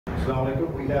Assalamu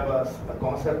alaikum. We have a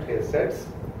concept here, sets,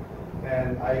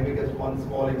 and I make as one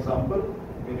small example.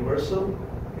 Universal,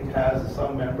 it has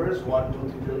some members 1,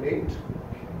 2, 3 till 8,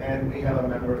 and we have a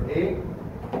member A.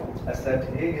 A set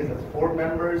A is 4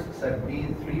 members, set B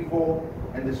 3, 4,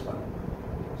 and this one.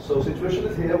 So situation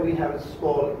is here we have this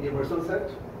called universal set,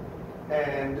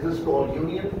 and this is called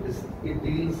union. It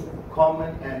deals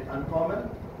common and uncommon.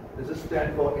 This is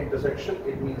stand for intersection.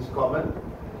 It means common.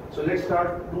 So let's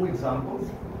start 2 examples.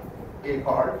 A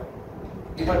card.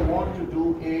 If I want to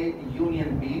do A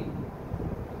union B,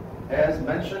 as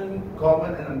mentioned,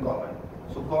 common and uncommon.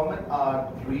 So common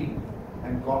are 3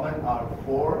 and common are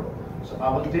 4. So I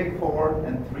will take 4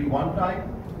 and 3 one time,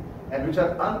 and which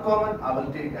are uncommon I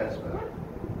will take as well.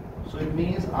 So it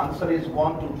means answer is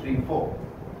 1, 2, 3, 4.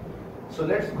 So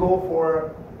let's go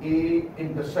for A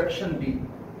intersection B.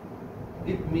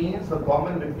 It means the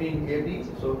common between A, B,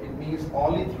 so it means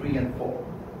only 3 and 4.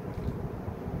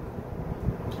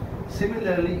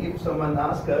 Similarly, if someone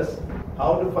asks us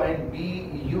how to find B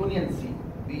union C,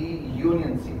 B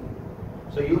union C.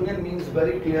 So union means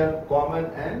very clear, common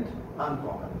and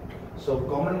uncommon. So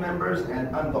common members and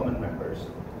uncommon members.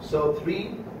 So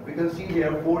 3, we can see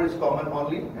here 4 is common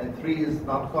only and 3 is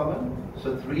not common.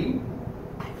 So 3,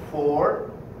 4,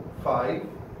 5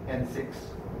 and 6.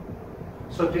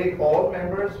 So take all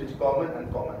members which common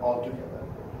and common all together.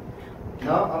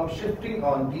 Now I'm shifting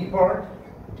on D part.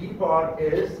 D part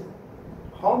is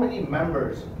how many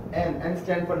members, and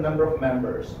stand for number of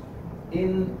members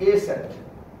in A set.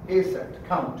 A set,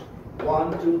 count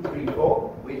 1, 2, 3,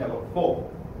 4. We have a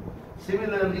 4.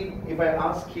 Similarly, if I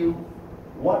ask you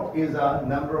what is a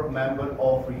number of members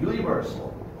of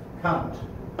universal, count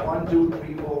 1, 2,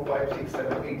 3, 4, 5, 6,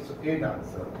 7, 8. So 8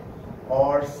 answer.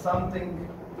 Or something.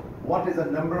 What is the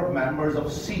number of members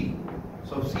of C?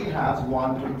 So C has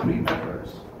 1, 2, 3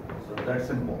 members. So that's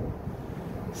simple.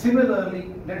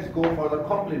 Similarly, let's go for the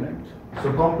complement.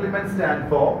 So complement stand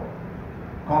for,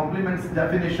 complement's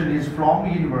definition is from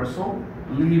universal,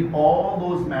 leave all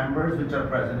those members which are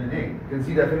present in A. You can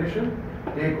see definition,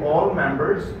 take all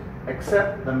members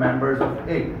except the members of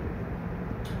A.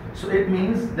 So it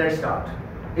means, let's start.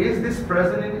 Is this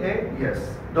present in A? Yes.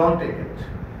 Don't take it.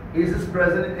 Is this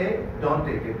present in A? Don't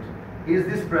take it. Is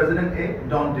this present in A?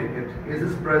 Don't take it. Is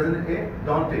this present in A?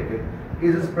 Don't take it.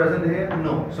 Is this present in A?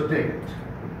 No. So take it.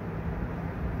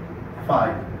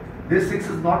 5. This 6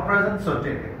 is not present, so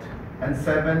take it. And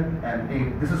 7 and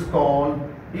 8. This is called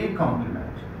A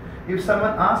complement. If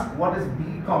someone asks what is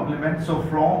B complement, so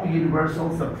from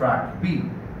universal subtract B.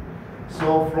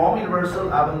 So from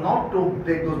universal, I will not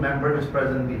take those members which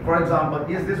present in B. For example,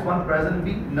 is this one present in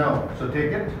B? No. So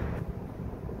take it.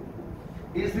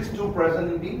 Is this 2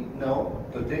 present in B? No.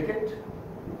 So take it.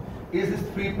 Is this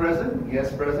 3 present?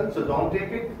 Yes, present. So don't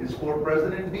take it. Is 4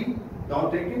 present in B? Don't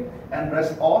take it. And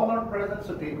rest all not present,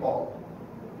 so take all.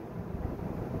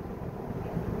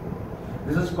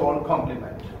 This is called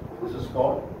complement. This is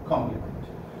called complement.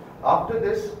 After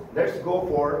this, let's go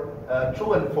for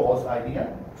true and false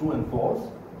idea. True and false.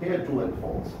 Here, true and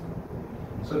false.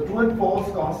 So true and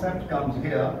false concept comes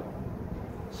here.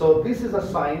 So this is a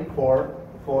sign for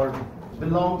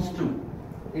belongs to.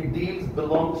 It deals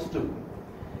belongs to.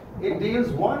 It deals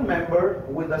one member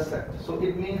with a set. So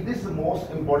it means this is the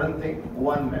most important thing,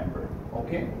 one member.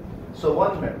 Okay? So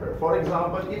one member. For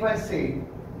example, if I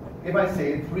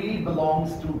say 3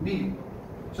 belongs to B.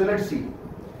 So let's see.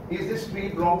 Is this 3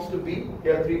 belongs to B?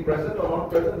 Here 3 present or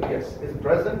not present? Yes. Is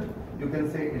present. You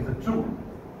can say is it true.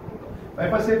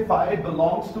 If I say 5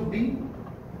 belongs to B,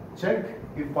 check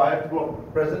if 5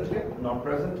 present here, not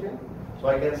present here. So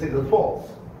I can say the false.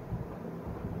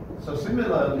 So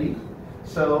similarly,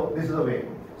 so this is the way.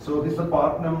 So this is the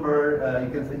part number,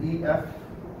 you can say E, F,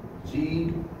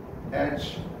 G,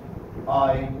 H,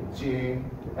 I, J,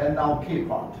 and now K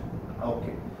part.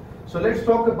 Okay. So let's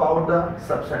talk about the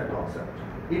subset concept.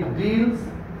 It deals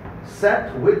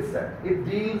set with set. It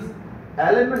deals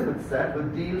element with set,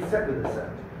 it deals set with a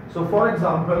set. So for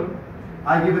example,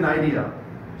 I give an idea.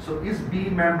 So is B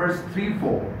members 3,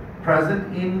 4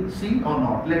 present in C or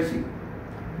not? Let's see.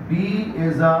 B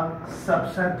is a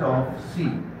subset of C.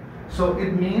 So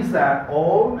it means that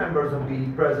all members of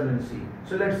B present in C.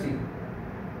 So let's see.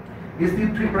 Is the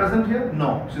 3 present here?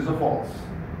 No. So it's a false.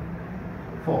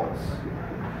 False.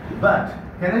 But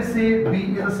can I say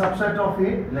B is a subset of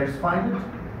A? Let's find it.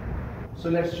 So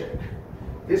let's check.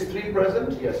 Is 3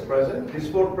 present? Yes, present. Is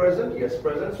 4 present? Yes,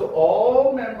 present. So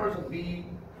all members of B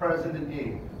present in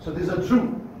A. So this is a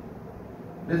true.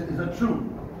 This is a true.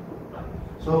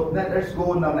 So then let's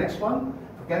go now next one.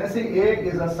 Can I say A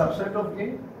is a subset of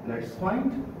A? Let's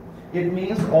find. It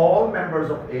means all members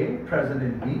of A present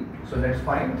in B. So let's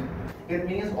find. It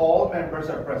means all members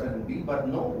are present in B, but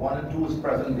no, 1 and 2 is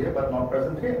present here, but not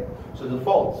present here. So it's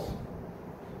false.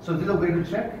 So this is a way to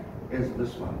check is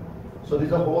this one. So this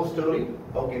is a whole story.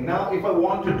 Okay, now if I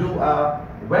want to do a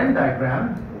Venn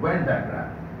diagram,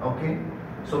 okay.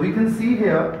 So we can see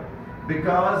here,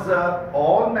 because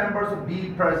all members of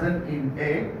B present in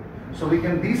A, so we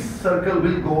can, this circle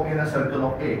will go in a circle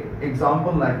of A.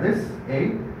 Example like this,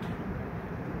 A,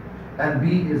 and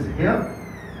B is here,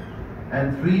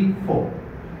 and 3, 4.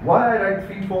 Why I write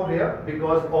 3, 4 here?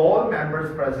 Because all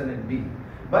members present in B.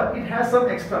 But it has some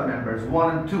extra members,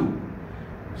 1 and 2.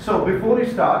 So before we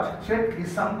start, check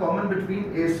is some common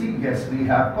between AC? Yes, we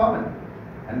have common.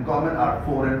 And common are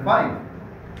 4 and 5.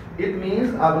 It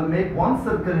means I will make one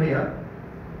circle here,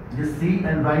 this C,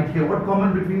 and write here. What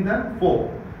common between them?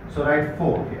 4. So write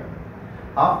 4 here.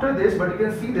 After this, but you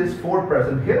can see this 4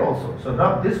 present here also. So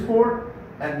rub this 4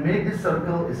 and make this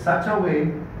circle in such a way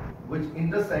which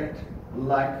intersect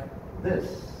like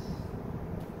this.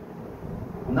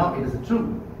 Now it is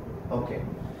true. Okay.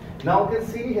 Now you can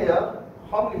see here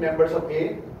how many members of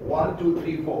A? 1, 2,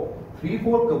 3, 4. 3,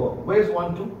 4 cover. Where is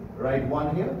 1, 2? Write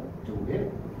 1 here, 2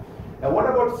 here. Now what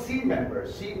about C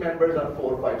members? C members are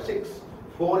 4, 5, 6.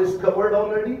 4 is covered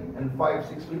already, and 5,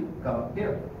 6 will come up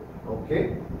here.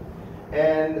 Okay.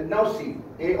 And now C.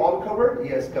 A all covered?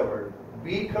 Yes, covered.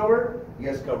 B covered?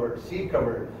 Yes, covered. C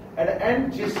covered. And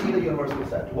N, just see the universal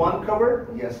set. 1 covered?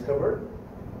 Yes, covered.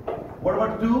 What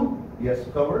about 2? Yes,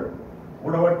 covered.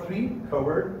 What about 3?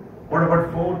 Covered. What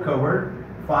about 4? Covered.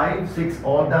 5, 6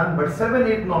 all done, but 7,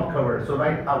 8 not covered. So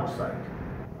right outside.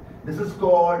 This is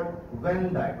called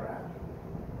Venn diagram.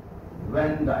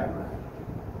 Venn diagram.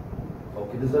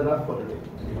 Okay, this is enough for today.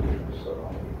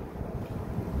 So